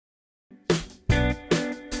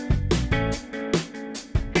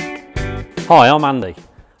Hi, I'm Andy.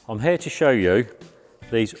 I'm here to show you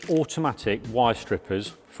these automatic wire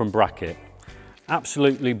strippers from Brackit.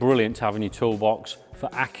 Absolutely brilliant to have in your toolbox for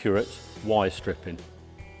accurate wire stripping.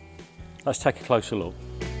 Let's take a closer look.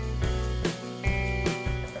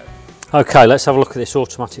 Okay, let's have a look at this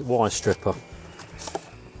automatic wire stripper.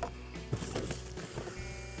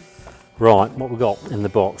 Right, what we've got in the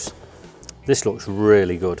box. This looks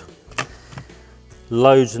really good.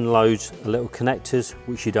 Loads and loads of little connectors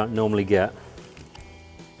which you don't normally get.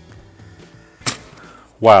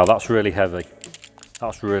 Wow, that's really heavy.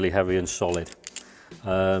 That's really heavy and solid.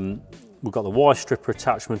 We've got the wire stripper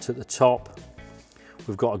attachment at the top.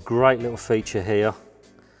 We've got a great little feature here,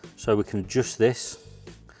 so we can adjust this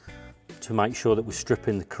to make sure that we're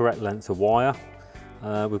stripping the correct length of wire.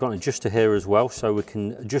 We've got an adjuster here as well, so we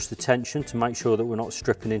can adjust the tension to make sure that we're not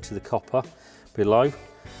stripping into the copper below.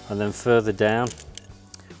 And then further down,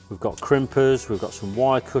 we've got crimpers, we've got some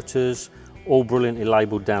wire cutters, all brilliantly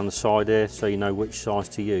labelled down the side here, so you know which size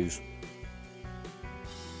to use.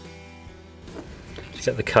 Just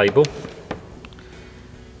get the cable,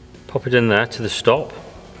 pop it in there to the stop,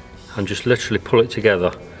 and just literally pull it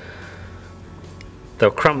together. They'll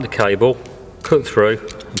cramp the cable, cut through,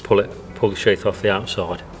 and pull the sheath off the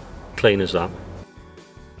outside. Clean as that.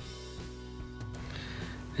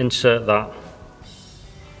 Insert that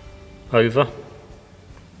over.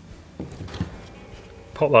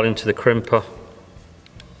 Pop that into the crimper,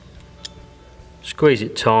 squeeze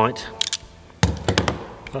it tight.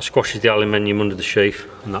 That squashes the aluminium under the sheath,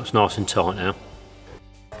 and that's nice and tight now.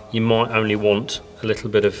 You might only want a little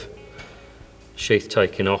bit of sheath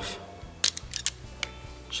taken off,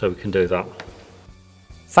 so we can do that.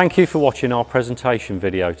 Thank you for watching our presentation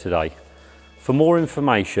video today. For more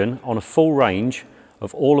information on a full range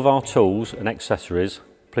of all of our tools and accessories,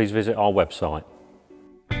 please visit our website.